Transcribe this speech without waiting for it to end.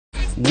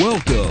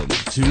Welcome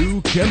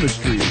to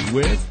Chemistry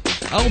with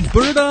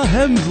Alberta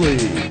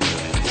Hemsley.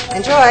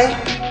 Enjoy!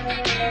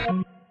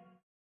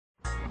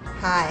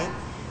 Hi,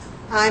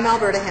 I'm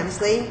Alberta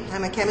Hemsley.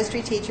 I'm a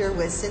chemistry teacher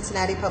with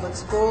Cincinnati Public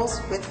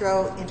Schools,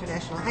 Withrow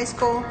International High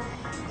School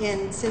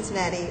in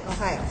Cincinnati,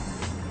 Ohio.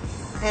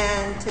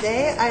 And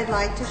today I'd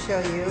like to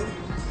show you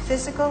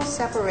physical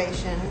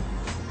separation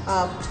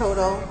of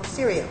total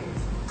cereal.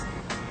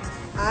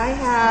 I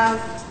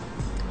have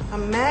a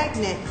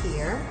magnet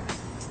here,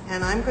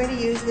 and I'm going to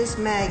use this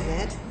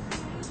magnet,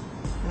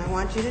 and I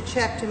want you to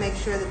check to make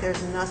sure that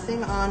there's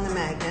nothing on the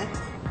magnet.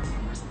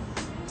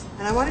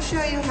 And I want to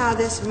show you how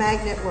this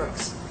magnet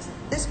works.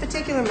 This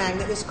particular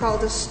magnet is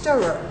called a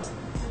stirrer,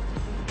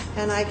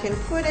 and I can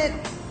put it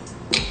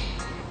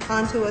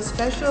onto a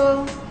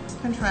special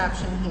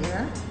contraption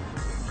here.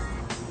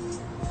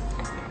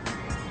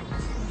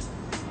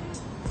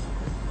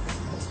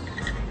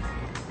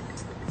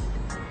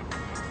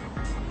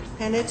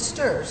 And it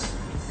stirs.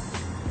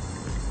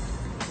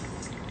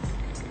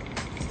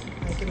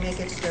 I can make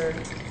it stir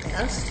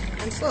fast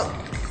and slow.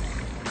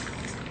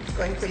 It's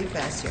going pretty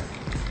fast here.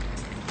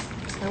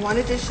 I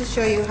wanted just to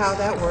show you how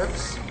that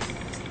works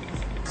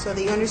so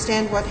that you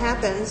understand what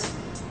happens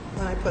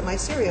when I put my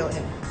cereal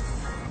in.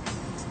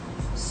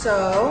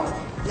 So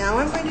now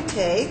I'm going to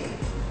take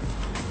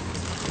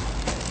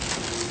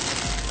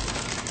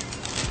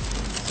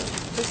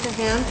just a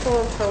handful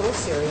of total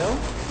cereal.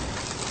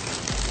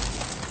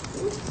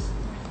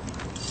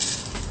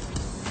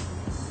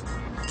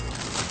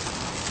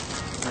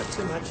 Not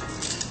too much.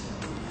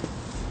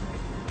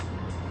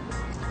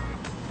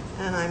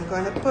 And I'm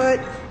going to put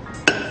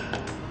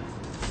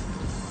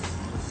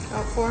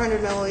about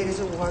 400 milliliters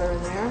of water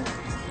in there.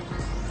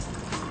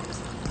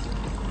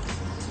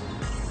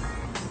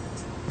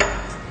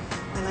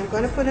 And I'm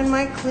going to put in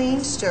my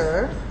clean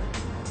stirrer.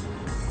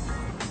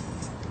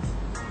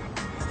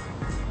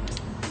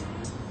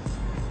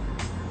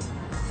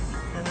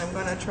 And I'm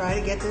going to try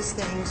to get this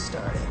thing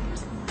started.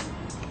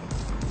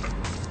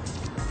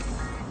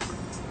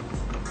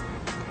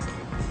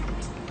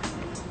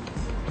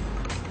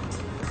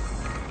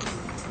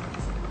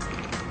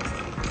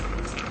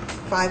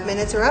 Five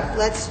minutes are up.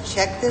 Let's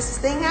check this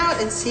thing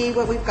out and see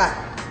what we've got.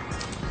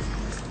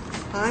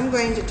 I'm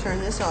going to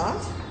turn this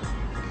off.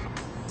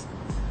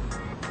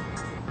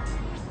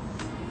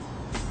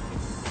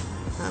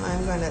 And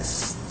I'm going to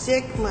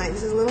stick my,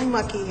 this is a little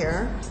mucky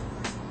here.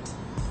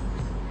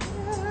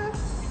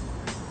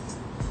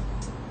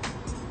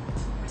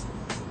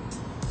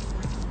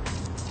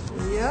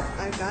 Yep,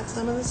 I've got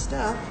some of the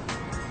stuff.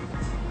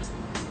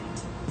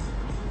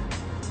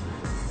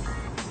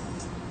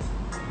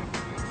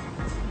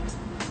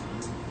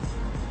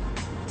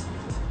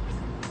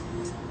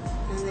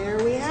 And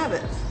there we have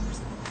it.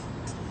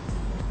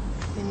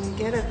 Can you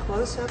get a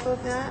close-up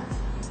of that?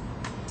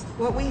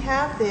 What we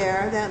have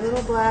there, that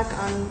little black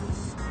on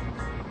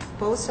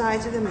both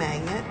sides of the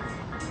magnet,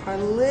 are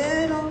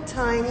little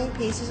tiny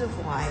pieces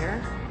of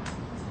wire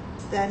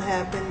that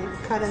have been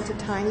cut into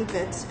tiny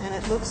bits, and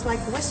it looks like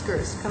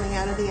whiskers coming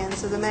out of the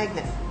ends of the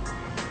magnet.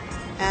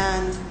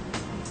 And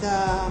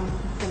the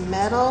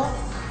metal,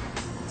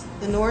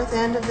 the north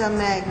end of the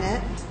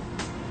magnet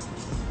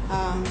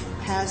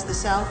has the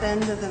south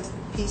end of the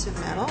piece of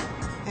metal,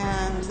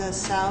 and the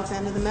south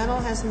end of the metal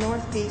has the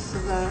north piece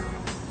of the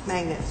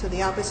magnet. So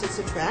the opposites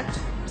attract.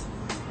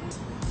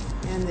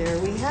 And there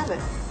we have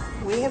it.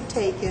 We have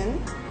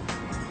taken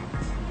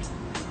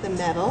the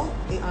metal,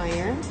 the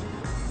iron,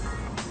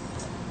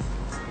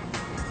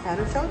 out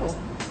of total.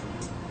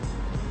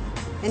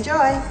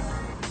 Enjoy!